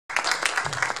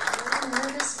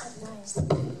Nice.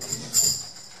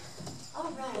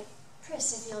 All right,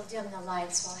 Chris, if you'll dim the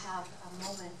lights, we'll have a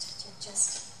moment to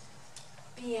just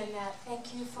be in that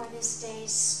thank you for this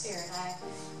day's spirit. I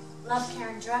love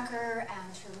Karen Drucker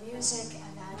and her music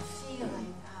and that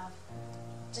feeling of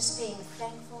just being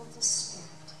thankful to Spirit.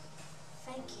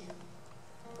 Thank you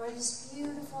for this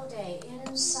beautiful day,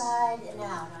 inside and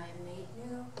out. I am made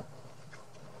new.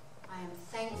 I am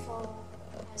thankful,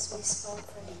 as we spoke,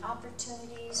 for the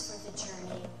opportunities, for the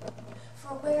journey,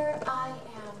 for where I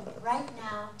am right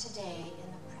now, today,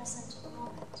 in the present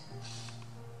moment.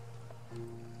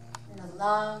 In the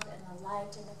love and the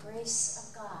light and the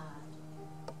grace of God.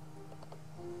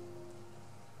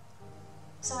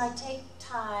 So I take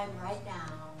time right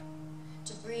now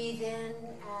to breathe in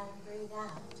and breathe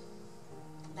out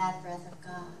that breath of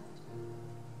God.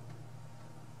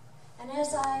 And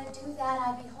as I do that,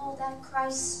 I behold that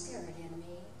Christ Spirit in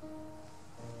me.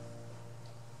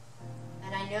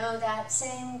 And I know that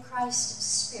same Christ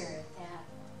Spirit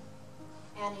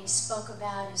that Annie spoke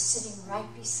about is sitting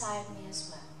right beside me as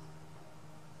well.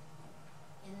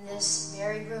 In this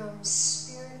very room,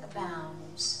 Spirit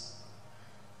abounds.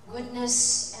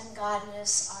 Goodness and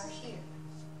godness are here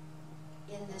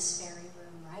in this very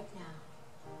room right now.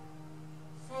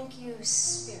 Thank you,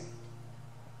 Spirit,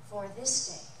 for this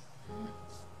day.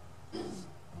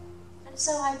 And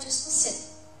so I just sit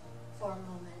for a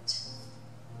moment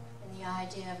in the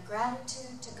idea of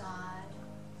gratitude to God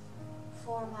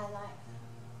for my life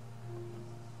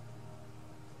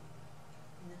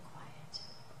in the quiet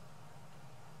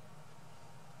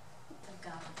of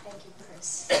God. Thank you,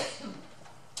 Chris.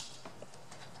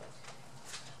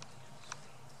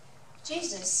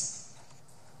 Jesus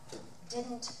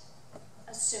didn't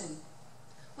assume.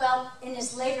 Well, in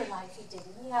his later life, he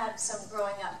didn't. He had some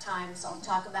growing up times I'll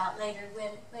talk about later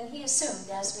when he assumed,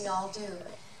 as we all do.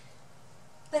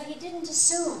 But he didn't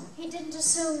assume. He didn't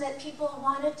assume that people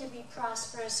wanted to be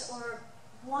prosperous or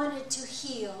wanted to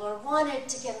heal or wanted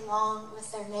to get along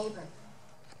with their neighbor.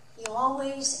 He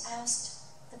always asked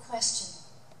the question,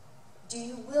 do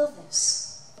you will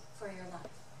this for your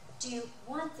life? Do you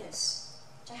want this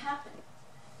to happen?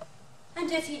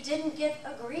 And if he didn't get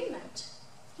agreement,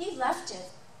 he left it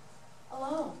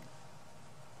alone.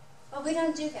 But we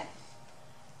don't do that.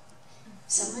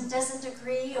 If someone doesn't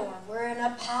agree, or we're in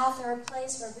a path or a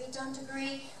place where we don't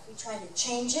agree, we try to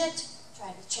change it,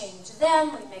 try to change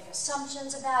them, we make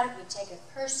assumptions about it, we take it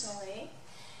personally,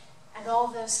 and all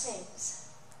those things.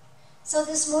 So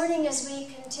this morning, as we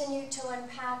continue to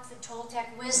unpack the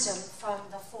Toltec wisdom from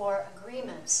the 4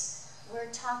 agreements,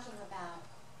 we're talking about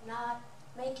not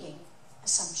making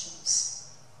assumptions.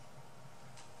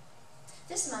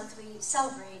 This month we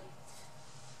celebrate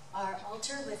our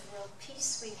altar with world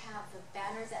peace. We have the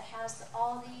banner that has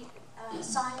all the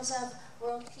signs of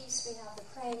world peace. We have the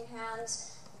praying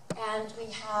hands, and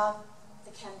we have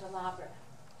the candelabra.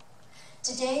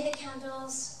 Today the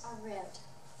candles are red,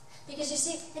 because you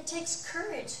see, it takes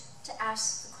courage to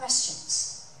ask the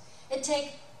questions. It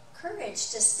takes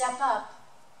courage to step up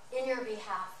in your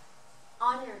behalf,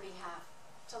 on your behalf,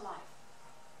 to life.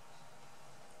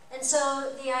 And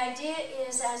so the idea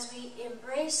is, as we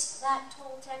embrace that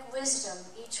Toltec wisdom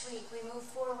each week, we move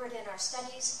forward in our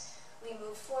studies, we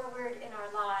move forward in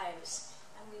our lives,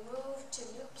 and we move to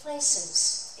new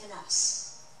places in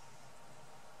us.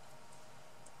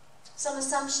 Some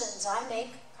assumptions I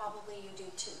make, probably you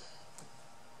do too.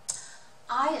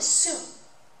 I assume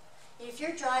if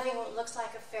you're driving what looks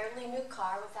like a fairly new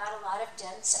car without a lot of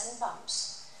dents and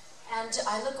bumps, and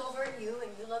I look over at you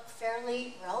and you look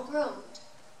fairly well-groomed,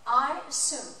 I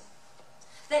assume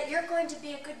that you're going to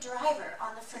be a good driver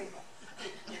on the freeway.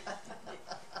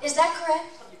 Is that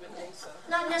correct? You would think so.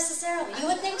 Not necessarily. You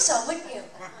would think so, wouldn't you?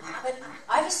 But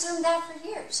I've assumed that for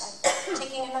years. I'm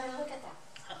taking another look at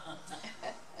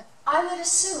that. I would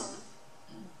assume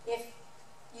if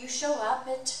you show up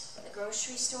at the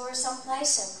grocery store or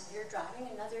someplace and you're driving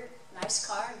another nice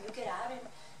car and you get out and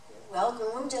you're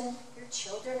well-groomed and your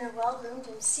children are well-groomed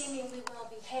and seemingly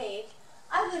well-behaved,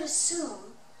 I would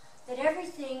assume that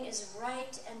everything is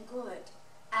right and good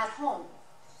at home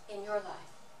in your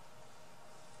life.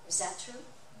 Is that true?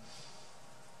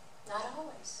 Not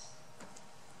always.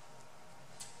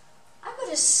 I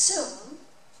would assume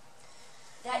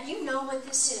that you know what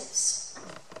this is.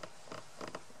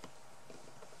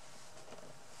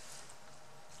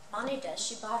 Bonnie does.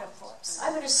 She bought it for us.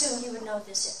 I would assume you would know what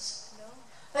this is. No.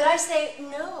 But I say,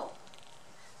 no.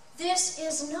 This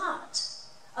is not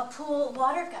a pool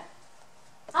water gun.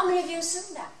 How many of you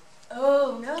assume that?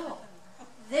 Oh, no.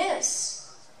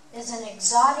 This is an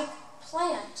exotic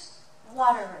plant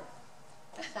waterer.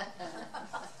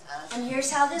 And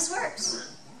here's how this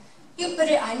works. You put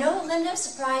it, I know Linda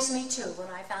surprised me too when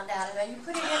I found out about it. You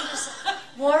put it into some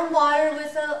warm water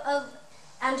with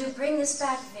and you bring this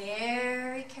back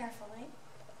very carefully.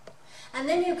 And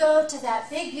then you go to that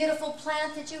big, beautiful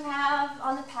plant that you have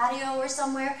on the patio or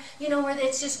somewhere, you know, where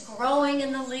it's just growing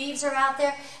and the leaves are out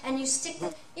there, and you stick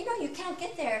the, you know, you can't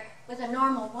get there with a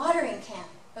normal watering can.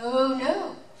 Oh,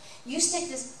 no. You stick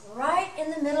this right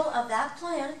in the middle of that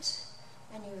plant,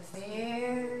 and you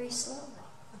very slowly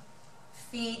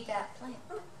feed that plant.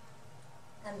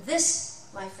 And this,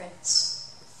 my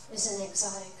friends, is an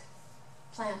exotic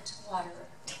plant waterer.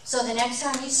 So the next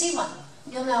time you see one,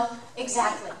 you'll know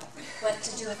exactly what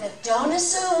to do with it. Don't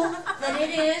assume that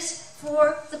it is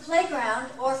for the playground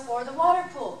or for the water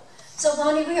pool. So,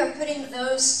 Bonnie, we are putting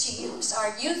those to use.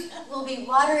 Our youth will be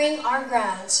watering our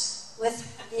grounds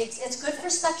with, it's good for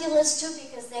succulents too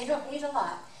because they don't need a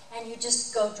lot. And you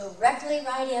just go directly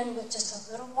right in with just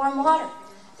a little warm water.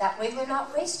 That way we're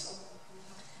not wasteful.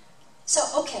 So,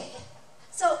 okay.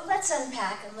 So let's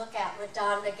unpack and look at what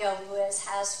Don Miguel Ruiz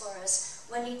has for us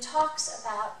when he talks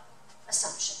about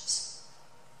assumptions.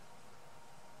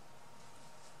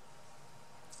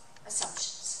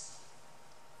 Assumptions.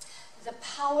 The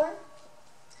power,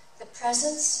 the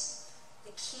presence,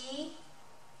 the key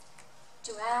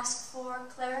to ask for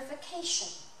clarification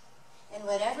in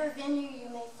whatever venue you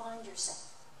may find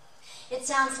yourself. It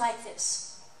sounds like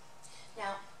this.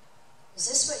 Now, is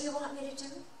this what you want me to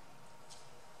do?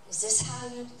 Is this how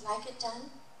you'd like it done?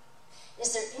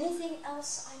 Is there anything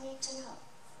else I need to know?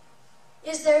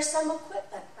 Is there some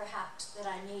equipment, perhaps, that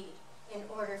I need in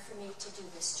order for me to do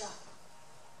this job?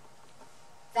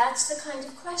 That's the kind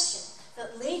of question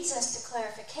that leads us to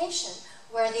clarification,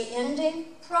 where the ending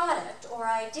product or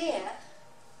idea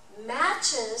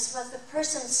matches what the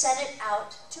person set it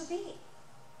out to be.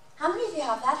 How many of you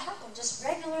have that happen just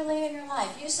regularly in your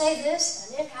life? You say this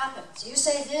and it happens. You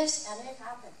say this and it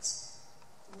happens.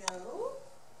 No?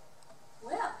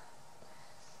 Well,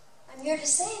 I'm here to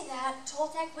say that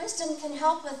Toltec wisdom can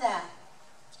help with that.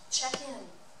 Check in.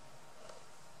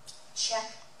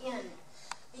 Check in.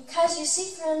 Because you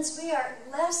see, friends, we are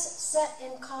less set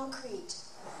in concrete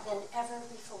than ever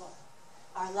before.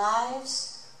 Our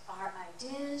lives, our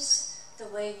ideas, the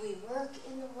way we work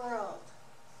in the world.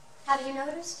 Have you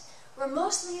noticed? We're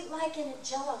mostly like in a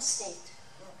jello state.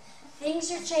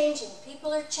 Things are changing.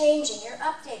 People are changing. You're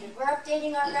updated. We're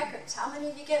updating our records. How many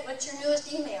of you get, what's your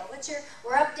newest email?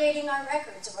 We're updating our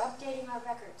records. We're updating our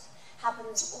records.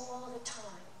 Happens all the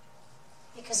time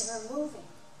because we're moving.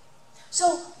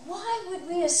 So why would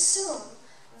we assume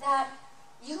that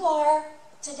you are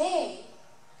today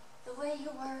the way you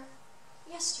were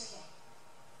yesterday?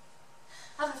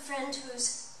 I have a friend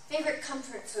whose favorite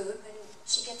comfort food when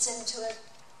she gets into a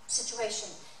situation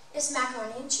is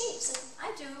macaroni and cheese. And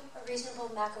I do a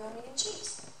reasonable macaroni and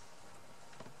cheese.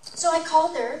 So I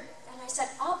called her and I said,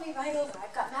 I'll be right over.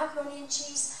 I've got macaroni and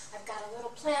cheese. I've got a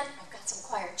little plant. I've got some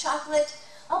Coir chocolate.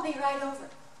 I'll be right over.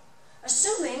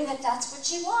 Assuming that that's what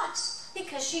she wants,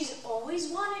 because she's always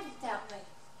wanted it that way.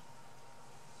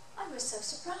 I was so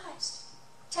surprised.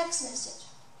 Text message.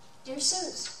 Dear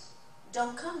Suze,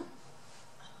 don't come.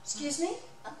 Excuse me?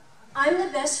 I'm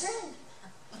the best friend.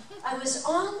 I was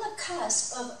on the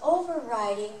cusp of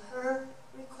overriding her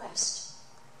request.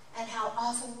 And how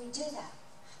often we do that.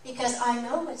 Because I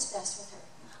know what's best with her.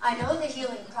 I know the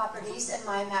healing properties in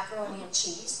my macaroni and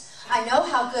cheese. I know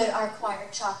how good our Coir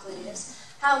chocolate is.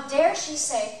 How dare she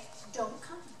say, don't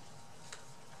come.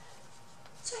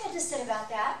 So I had to sit about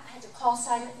that. I had to call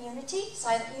Silent Unity.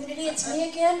 Silent Unity, it's me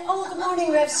again. Oh, good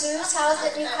morning, Rev Suze. How's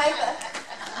it, Yucaipa?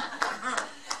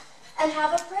 And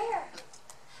have a prayer.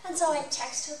 And so I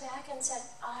texted her back and said,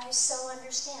 I so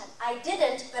understand. I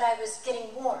didn't, but I was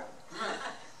getting warm.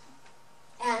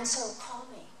 And so call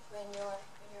me when you're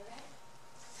ready.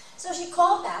 So she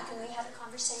called back and we had a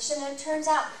conversation, and it turns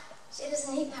out she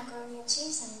doesn't eat macaroni and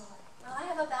cheese anymore. Well, I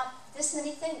have about this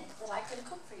many things that I can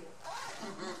cook for you.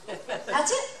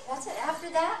 That's it. That's it. After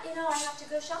that, you know, I have to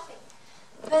go shopping.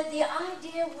 But the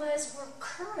idea was we're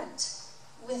current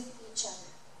with each other.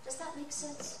 Does that make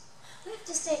sense? We have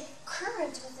to stay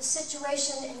current with the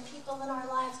situation and people in our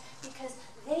lives because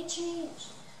they change.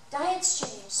 Diets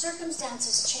change.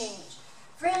 Circumstances change.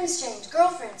 Friends change.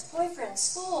 Girlfriends, boyfriends,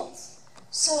 schools.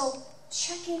 So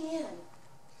checking in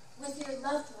with your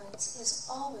loved ones is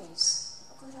always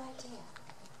a good idea.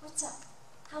 What's up?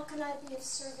 How can I be of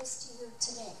service to you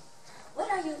today? What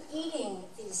are you eating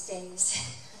these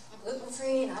days?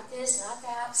 Gluten-free, not this, not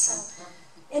that. So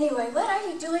anyway, what are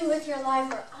you doing with your life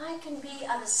where I can be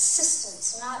of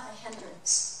assistance, not a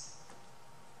hindrance?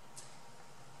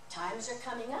 Times are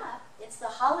coming up. It's the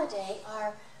holiday.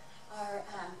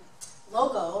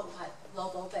 logo, not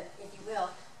logo, but if you will,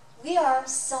 we are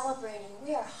celebrating,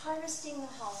 we are harvesting the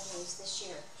holidays this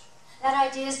year. That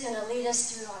idea is going to lead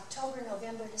us through October,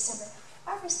 November, December,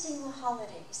 harvesting the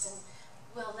holidays, and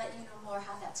we'll let you know more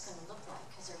how that's going to look like,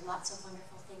 because there are lots of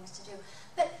wonderful things to do.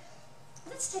 But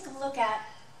let's take a look at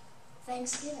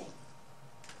Thanksgiving.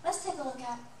 Let's take a look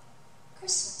at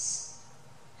Christmas.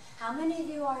 How many of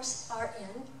you are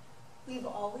in? We've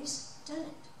always done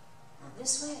it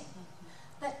this way.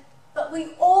 But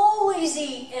we always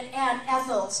eat at Aunt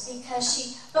Ethel's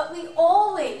because but we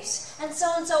always, and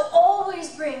so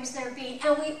always brings their bean,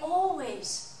 and we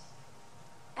always,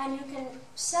 and you can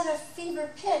set a fever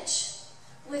pitch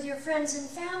with your friends and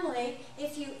family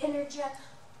if you interject,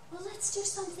 well, let's do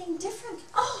something different.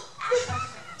 Oh,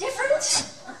 different?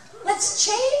 Let's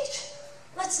change?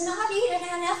 Let's not eat at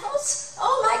Aunt Ethel's?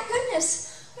 Oh my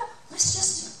goodness. No, let's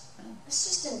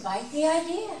just invite the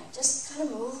idea. Just kind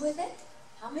of move with it.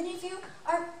 How many of you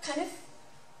are kind of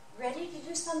ready to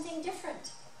do something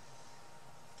different?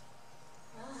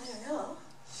 Well, I don't know.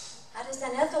 How does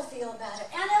Aunt Ethel feel about it?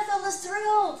 Aunt Ethel is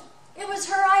thrilled. It was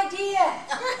her idea.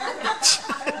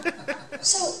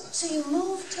 So you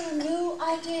move to a new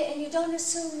idea, and you don't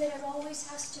assume that it always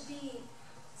has to be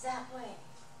that way.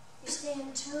 You stay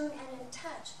in tune and in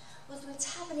touch with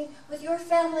what's happening with your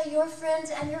family, your friends,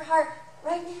 and your heart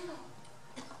right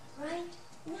now. Right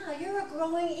now. You're a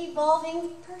growing,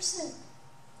 evolving person.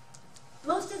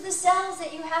 Most of the cells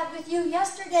that you had with you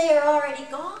yesterday are already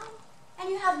gone, and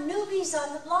you have newbies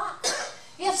on the block.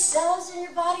 You have cells in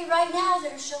your body right now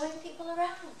that are showing people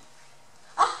around.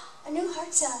 Ah, a new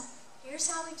heart cell. Here's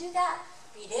how we do that.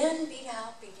 Breathe in, breathe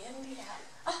out, breathe in, breathe out.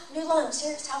 Ah, new lungs.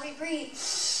 Here's how we breathe.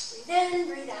 Breathe in,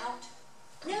 breathe out.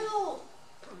 New.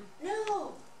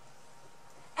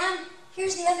 And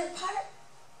here's the other part.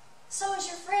 So is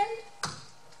your friend.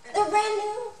 They're brand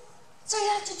new. So you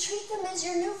have to treat them as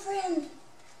your new friend.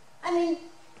 I mean,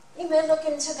 you may look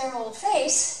into their old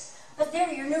face, but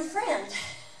they're your new friend.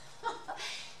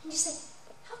 And you say,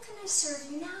 how can I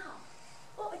serve you now?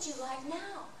 What would you like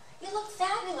now? You look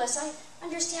fabulous. I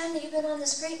understand that you've been on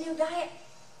this great new diet.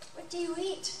 What do you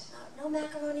eat? No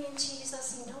macaroni and cheese. Let's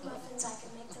see, no muffins. I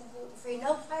can make them gluten-free.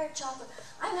 No fired chocolate.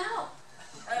 I'm out.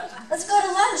 Let's go to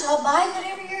lunch. I'll buy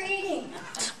whatever you're eating.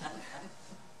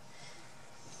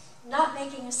 Not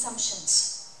making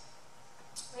assumptions.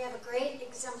 We have a great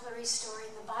exemplary story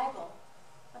in the Bible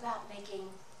about making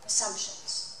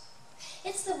assumptions.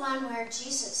 It's the one where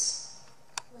Jesus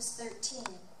was 13,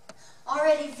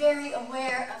 already very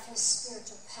aware of his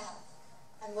spiritual path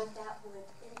and what that would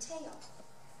entail.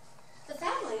 The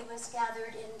family was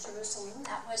gathered in Jerusalem.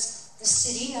 That was the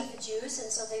city of the Jews,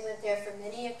 and so they went there for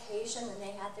many occasions when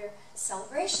they had their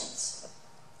celebrations.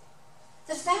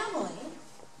 The family,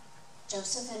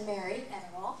 Joseph and Mary et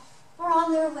al., were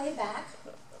on their way back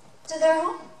to their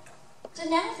home, to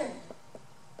Nazareth.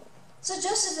 So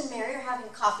Joseph and Mary are having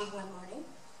coffee one morning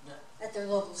at their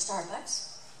local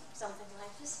Starbucks, something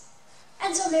like this.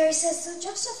 And so Mary says, so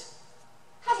Joseph,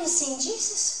 have you seen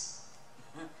Jesus?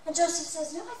 And Joseph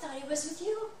says, no, I thought he was with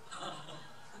you.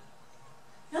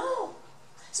 No.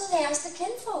 So they asked the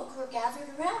kinfolk who were gathered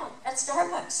around at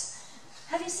Starbucks,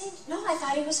 have you seen? No, I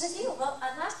thought he was with you. Well,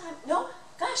 last time, no,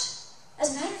 gosh.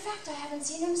 As a matter of fact, I haven't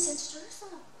seen him since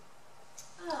Jerusalem.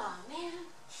 Oh, man.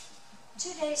 2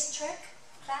 days trek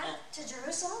back to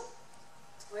Jerusalem.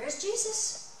 Where's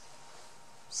Jesus?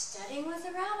 Studying with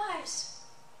the rabbis.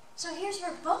 So here's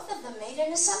where both of them made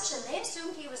an assumption. They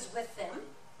assumed he was with them.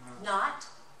 Not.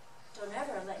 Don't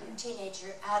ever let your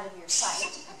teenager out of your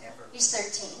sight. He's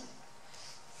 13.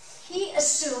 He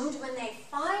assumed when they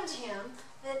find him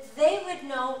that they would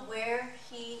know where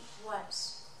he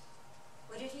was.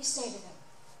 What did he say to them?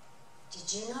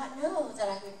 Did you not know that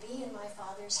I would be in my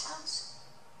Father's house?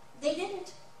 They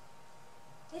didn't.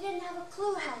 They didn't have a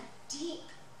clue how deep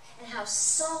and how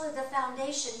solid the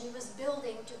foundation he was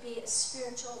building to be a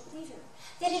spiritual leader.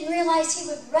 They didn't realize he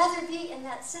would rather be in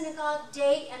that synagogue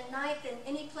day and night than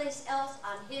any place else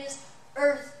on his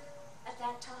earth at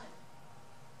that time.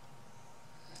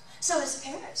 So as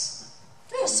parents,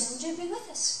 we assumed you'd be with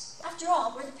us. After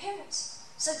all, we're the parents.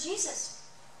 So Jesus,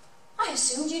 I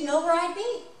assumed you'd know where I'd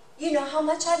be. You know how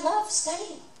much I love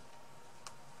studying.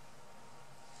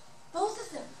 Both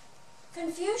of them.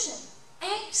 Confusion,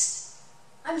 angst.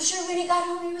 I'm sure when he got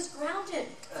home he was grounded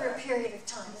for a period of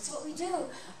time. That's what we do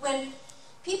when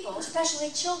people,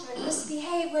 especially children,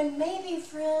 misbehave, when maybe,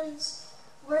 friends,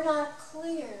 we're not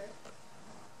clear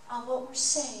on what we're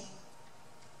saying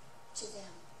to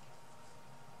them.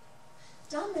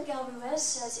 Don Miguel Ruiz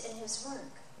says in his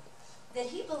work that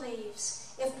he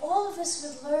believes if all of us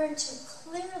would learn to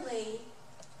clearly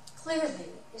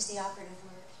is is the operative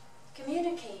word.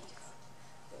 Communicate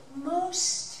that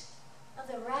most of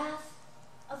the wrath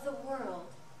of the world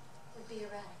would be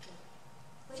eradicated.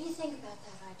 What do you think about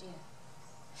that idea?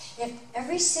 If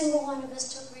every single one of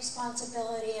us took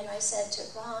responsibility and I said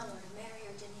to Ron or to Mary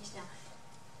or Denise, now,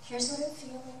 here's what I'm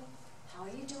feeling. How are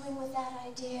you doing with that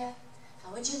idea?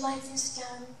 How would you like this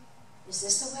done? Is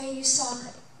this the way you saw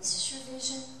it? Is this your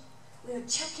vision? We would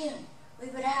check in. We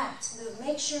would ask. We would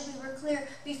make sure we were clear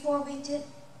before we did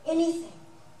anything.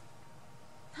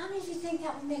 How many of you think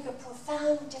that would make a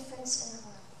profound difference in the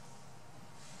world?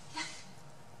 Yeah.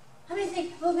 How many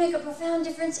think it would make a profound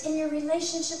difference in your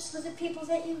relationships with the people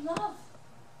that you love?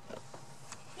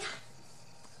 Yeah.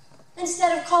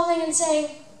 Instead of calling and saying,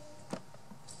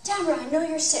 Tamara, I know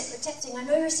you're sick. We're texting, I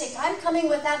know you're sick. I'm coming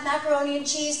with that macaroni and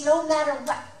cheese no matter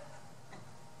what.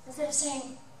 Instead of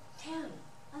saying, Tam,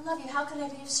 I love you. How can I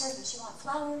be of service? You want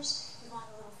flowers? You want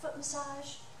a little foot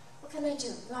massage? What can I do?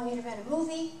 You want me to rent a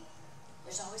movie?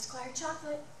 There's always Quiet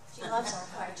Chocolate. She loves our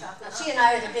Quiet Chocolate. She and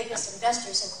I are the biggest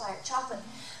investors in Quiet Chocolate.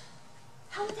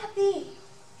 How would that be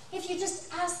if you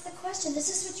just asked the question, is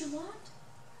this what you want?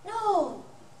 No,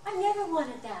 I never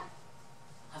wanted that.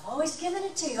 I've always given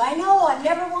it to you. I know, I've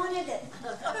never wanted it.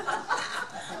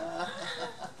 I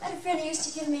had a friend who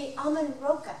used to give me almond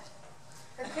roca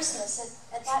for Christmas.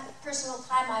 At that personal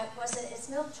time, it's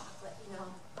milk chocolate, you know,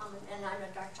 almond, and I'm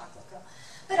a dark chocolate girl.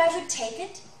 But I would take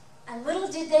it, and little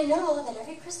did they know that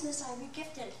every Christmas I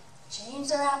re-gifted. Change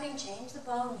the wrapping, change the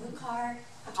bow, new card,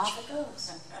 off it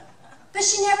goes. But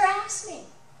she never asked me,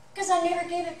 because I never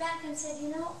gave it back and said, you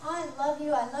know, I love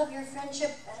you, I love your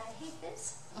friendship, but I hate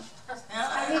this.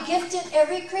 I re-gift it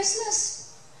every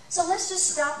Christmas. So let's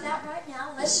just stop that right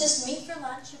now. Let's just meet for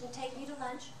lunch. You can take me to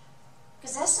lunch.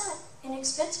 Because that's not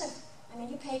inexpensive. I mean,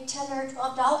 you pay $10 or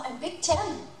 $12, and big 10.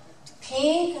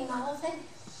 Pink and the whole thing.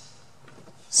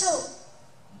 So,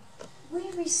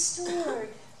 we restored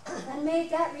and made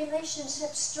that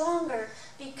relationship stronger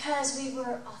because we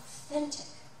were authentic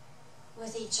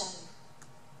with each other.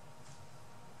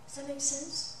 Does that make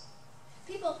sense?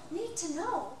 People need to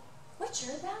know what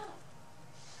you're about.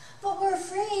 But we're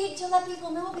afraid to let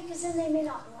people know because then they may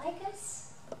not like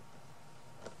us.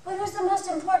 But who's the most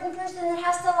important person that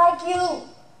has to like you?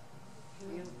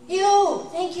 You.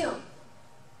 Thank you.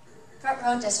 Front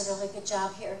row does a really good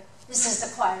job here. This is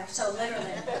the choir, so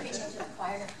literally I'm preaching to the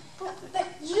choir. But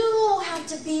you have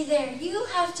to be there. You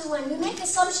have to win. We make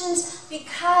assumptions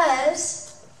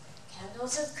because,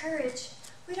 candles of courage,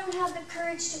 we don't have the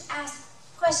courage to ask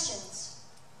questions.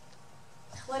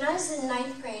 When I was in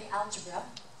 9th grade algebra,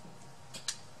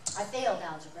 I failed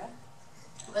algebra.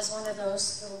 It was one of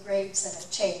those little grades that I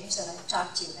changed that I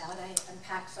talked to you about. I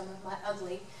unpacked some of my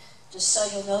ugly, just so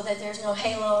you'll know that there's no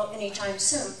halo anytime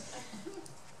soon.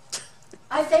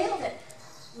 I failed it.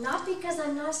 Not because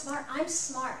I'm not smart. I'm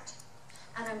smart,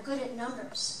 and I'm good at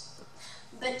numbers.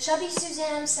 But Chubby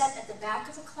Suzanne sat at the back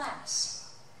of the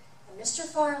class, and Mr.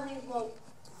 Farley wrote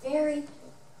very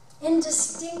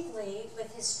indistinctly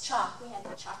with his chalk. We had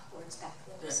the chalkboards back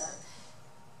then. So.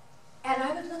 And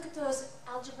I would look at those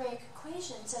algebraic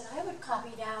equations, and I would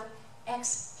copy down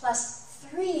x plus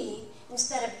 3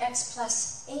 instead of x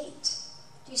plus 8.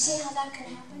 Do you see how that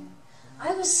can happen?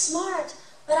 I was smart,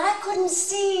 but I couldn't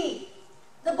see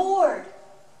the board.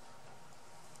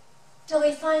 Till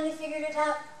we finally figured it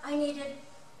out, I needed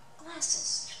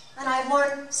glasses. And I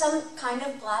wore some kind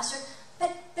of glasses.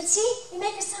 But see, you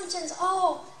make assumptions.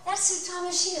 Oh, that's Sue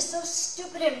Thomas. She is so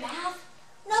stupid in math.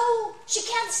 No, she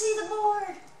can't see the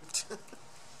board.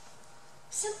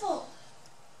 Simple.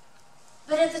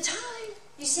 But at the time,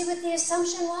 you see what the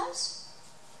assumption was?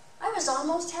 I was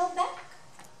almost held back.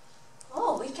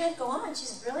 Oh, we can't go on.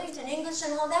 She's brilliant in English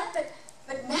and all that,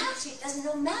 but math, she doesn't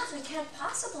know math. We can't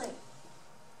possibly.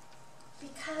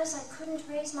 Because I couldn't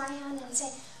raise my hand and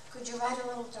say, could you write a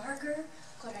little darker?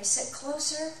 Could I sit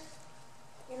closer?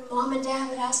 You know, Mom and Dad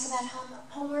would ask about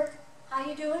homework. How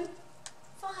you doing?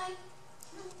 Fine.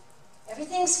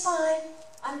 Everything's fine.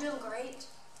 I'm doing great.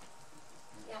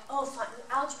 Yeah, oh, fine.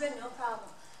 Algebra, no problem.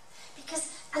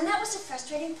 And that was the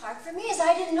frustrating part for me, is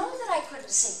I didn't know that I couldn't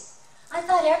see. I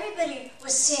thought everybody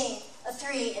was seeing a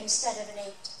 3 instead of an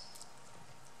 8.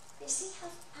 You see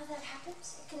how that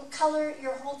happens? It can color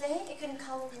your whole day. It can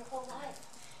color your whole life.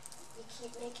 You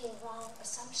keep making wrong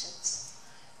assumptions.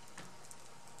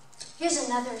 Here's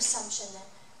another assumption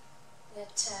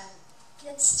that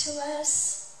gets to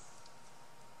us.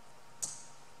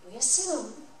 We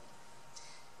assume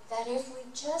that if we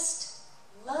just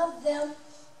love them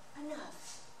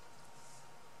enough,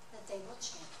 that they will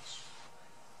change.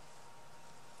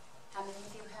 How many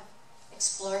of you have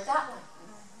explored that one?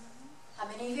 How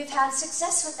many of you have had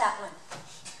success with that one?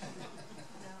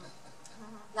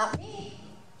 No. Not me.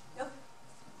 Nope.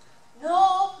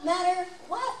 No matter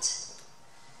what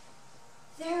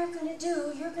you're going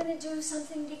to do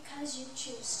something because you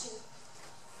choose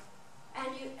to.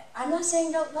 And I'm not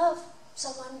saying don't love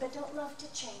someone, but don't love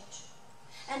to change.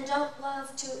 And don't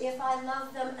love to, if I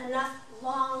love them enough,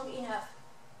 long enough,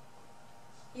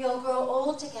 you'll grow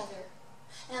old together,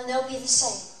 and they'll be the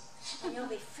same. And you'll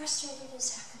be frustrated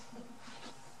as heck.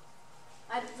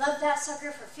 I've loved that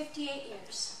sucker for 58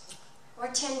 years, or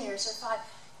 10 years, or 5.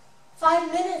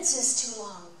 5 minutes is too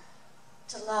long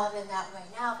to love in that way.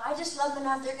 Now, if I just love them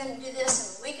enough, they're going to do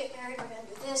this, and when we get married, we're going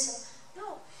to do this. And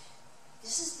no,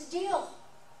 this is the deal.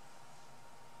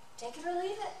 Take it or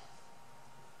leave it.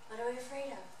 What are we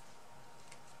afraid of?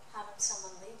 Having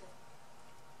someone leave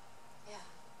it. Yeah.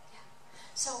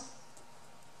 So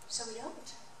we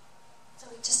don't. So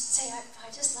we just say,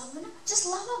 I just love them enough. Just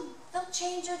love them. They'll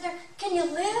change. Can you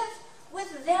live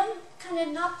with them kind of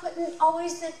not putting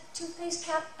always the toothpaste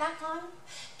cap back on?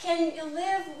 Can you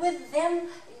live with them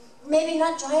maybe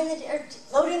not or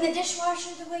loading the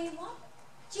dishwasher the way you want?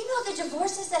 Do you know the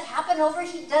divorces that happen over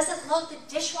he doesn't load the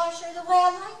dishwasher the way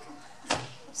I like?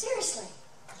 Seriously,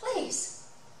 please.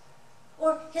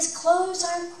 Or his clothes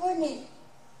aren't coordinated.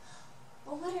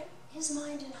 Well, what do his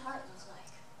mind and heart look like?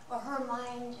 Or her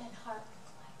mind and heart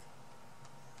look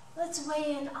like? Let's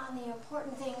weigh in on the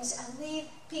important things and leave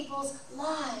people's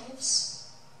lives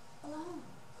alone.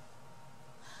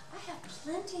 I have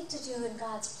plenty to do in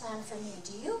God's plan for me.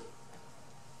 Do you?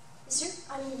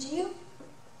 Do you?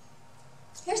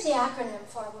 Here's the acronym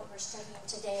for what we're studying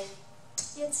today.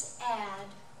 It's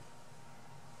ADD.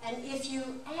 And if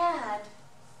you add,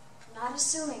 not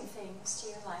assuming things to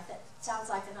your life, that sounds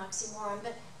like an oxymoron,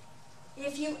 but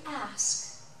if you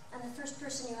ask, and the first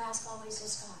person you ask always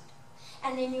is God,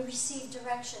 and then you receive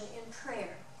direction in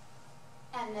prayer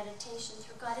and meditation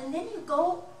through God, and then you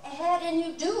go ahead and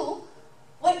you do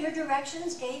what your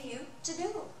directions gave you to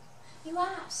do. You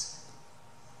ask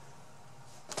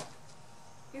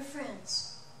your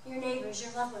friends, your neighbors,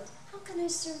 your loved ones, how can I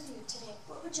serve you today?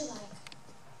 What would you like?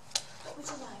 What would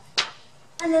you like?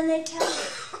 And then they tell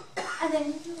you, and then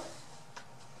you do it.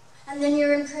 And then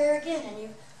you're in prayer again, and you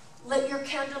lit your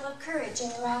candle of courage,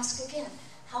 and you ask again,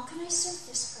 how can I serve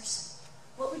this person?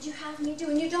 What would you have me do?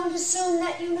 And you don't assume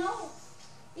that you know.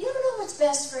 You don't know what's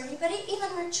best for anybody, even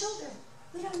our children.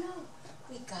 We don't know.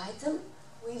 We guide them,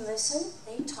 we listen,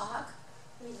 they talk,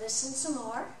 we listen some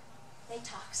more, they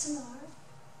talk some more.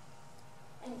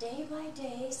 And day by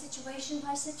day, situation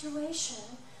by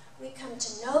situation, we come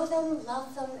to know them,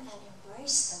 love them, and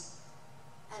embrace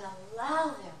them, and allow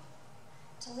them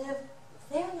to live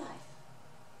their life.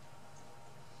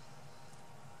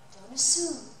 Don't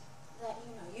assume that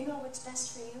you know what's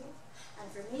best for you,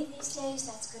 and for me these days,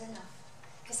 that's good enough,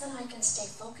 because then I can stay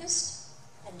focused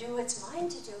and do what's mine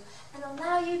to do, and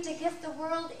allow you to gift the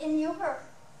world in your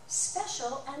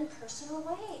special and personal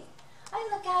way. I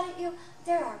look out at you,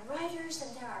 there are writers,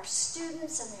 and there are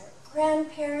students, and there are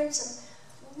grandparents,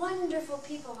 and wonderful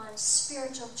people on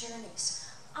spiritual journeys.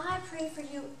 I pray for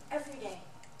you every day,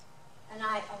 and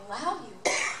I allow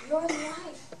you your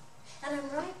life. And I'm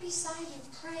right beside you,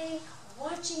 praying,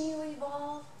 watching you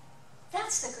evolve.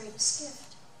 That's the greatest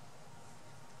gift.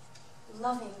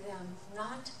 Loving them,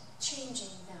 not changing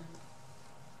them.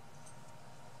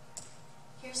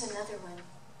 Here's another one.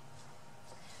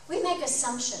 We make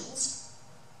assumptions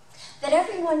that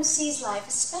everyone sees life,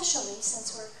 especially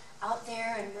since we're out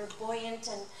there and we're buoyant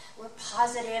and we're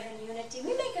positive and unity.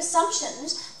 We make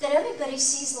assumptions that everybody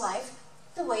sees life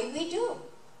the way we do.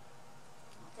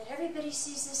 That everybody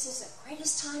sees this as the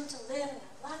greatest time to live, and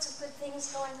lots of good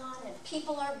things going on, and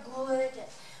people are good, and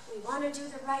we want to do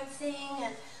the right thing,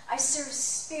 and I serve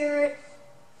spirit.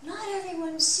 Not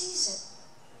everyone sees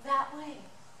it that way.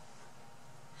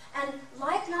 And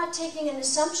like not taking an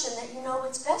assumption that you know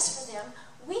what's best for them,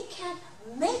 we can't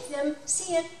make them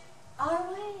see it our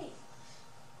way.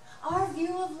 Our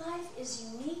view of life is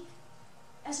unique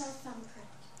as our thumbprint.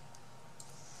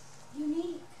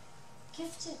 Unique.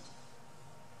 Gifted.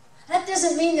 That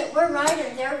doesn't mean that we're right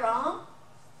and they're wrong.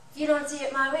 If you don't see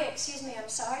it my way, excuse me, I'm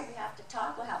sorry, we have to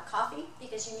talk, we'll have coffee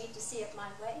because you need to see it my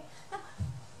way. No,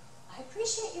 I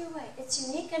appreciate your way. It's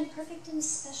unique and perfect and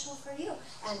special for you.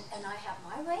 And I have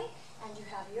my way, and you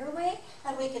have your way,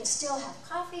 and we can still have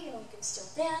coffee, and we can still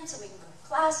dance, and we can go to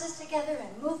classes together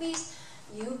and movies.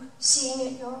 You seeing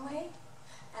it your way,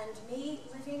 and me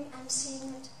living and seeing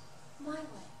it my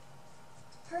way.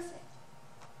 Perfect.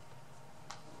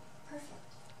 Perfect.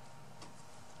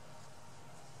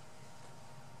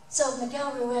 So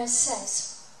Miguel Ruiz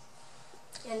says,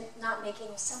 in not making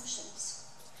assumptions.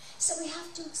 So we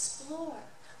have to explore.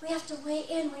 We have to weigh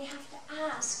in. We have to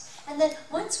ask. And then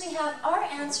once we have our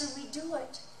answer, we do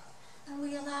it. And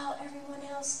we allow everyone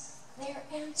else their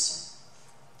answer.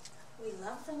 We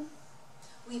love them.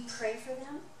 We pray for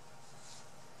them.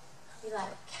 We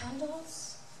light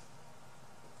candles.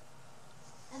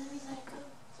 And then we let it go.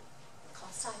 Call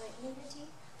silent unity.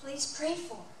 Please pray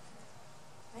for.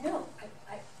 I know.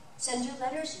 I send you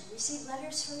letters. You receive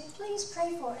letters from me. Please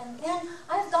pray for. And then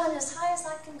I've gone as high as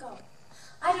I can go.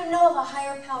 I don't know of a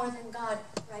higher power than God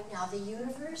right now. The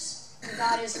universe,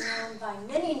 God is known by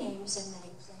many names in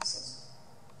many places.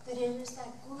 But it is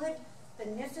that good,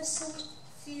 beneficent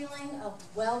feeling of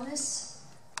wellness,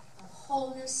 of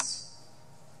wholeness,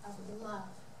 of love.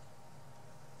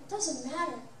 It doesn't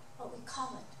matter what we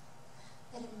call it,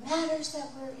 but it matters that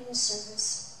we're in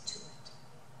service to it.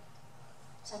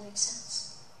 Does that make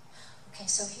sense? Okay,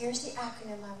 so here's the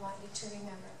acronym I want you to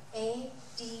remember.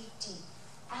 ADD.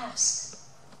 Ask.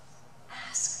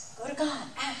 Ask. Go to God.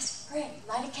 Ask. Pray.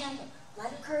 Light a candle.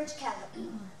 Light a courage candle.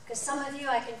 Because some of you,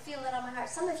 I can feel it on my heart,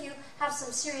 some of you have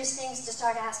some serious things to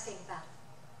start asking about.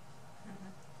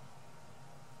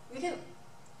 You do.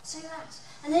 So you ask.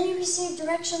 And then you receive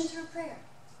direction through prayer.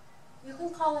 You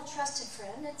can call a trusted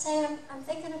friend and say, I'm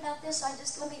thinking about this,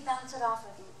 let me bounce it off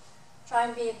of you. Try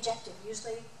and be objective.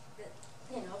 Usually,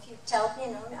 if you tell,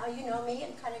 now you know me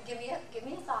and kind of give me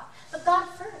a thought. But God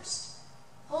first.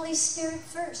 Holy Spirit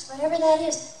first. Whatever that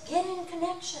is, get in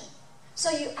connection.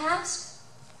 So you ask,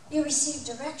 you receive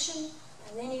direction,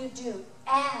 and then you do.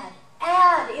 Add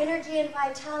energy and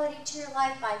vitality to your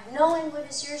life by knowing what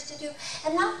is yours to do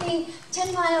and not being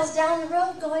 10 miles down the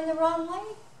road going the wrong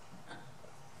way.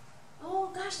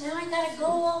 Oh gosh, now I got to go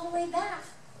all the way back.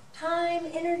 Time,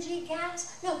 energy,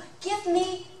 gas. No, give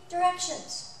me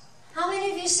directions. How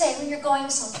many of you say when you're going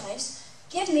someplace,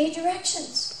 give me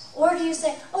directions? Or do you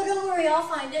say, oh, don't worry, I'll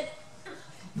find it?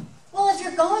 Well, if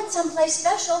you're going someplace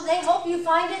special, they hope you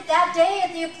find it that day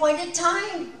at the appointed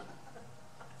time.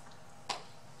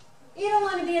 You don't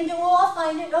want to be into, oh, I'll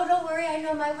find it. Oh, don't worry, I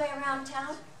know my way around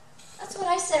town. That's what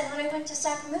I said when I went to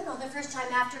Sacramento the first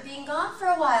time after being gone for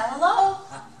a while. Hello?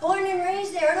 Born and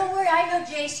raised there. Don't worry, I know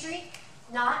J Street.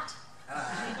 Not.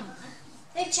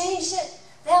 They've changed it.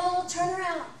 They have a little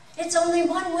turnaround. It's only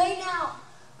one way now.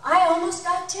 I almost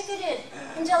got ticketed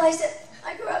until I said,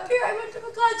 I grew up here. I went to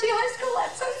McClatchy High School.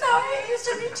 I'm so sorry. It used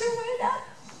to be two-way now.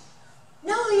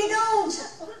 No, you don't.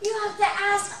 You have to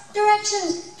ask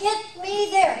directions. Get me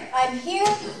there. I'm here.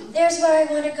 There's where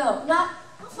I want to go. Not,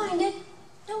 I'll find it.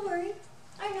 Don't worry.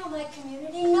 I know my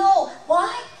community. No.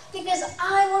 Why? Because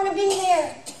I want to be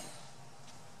there.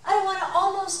 I don't want to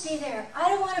almost be there. I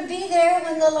don't want to be there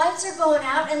when the lights are going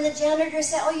out and the janitor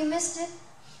said, oh, you missed it?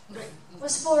 It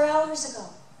was 4 hours ago.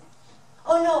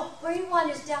 Oh, no. Where you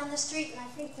want is down the street, and I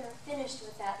think they're finished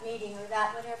with that meeting or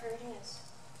that, whatever it is.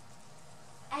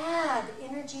 Add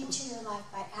energy to your life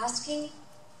by asking,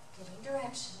 getting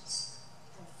directions,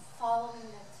 and following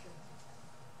them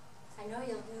through. I know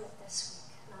you'll do it this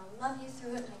week, and I'll love you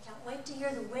through it, and I can't wait to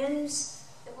hear the wins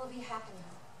that will be happening.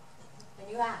 When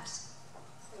you ask,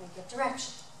 when you get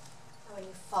direction, and when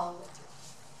you follow it through.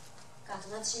 God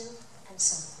loves you, and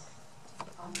so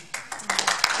do I.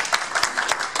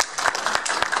 Amen.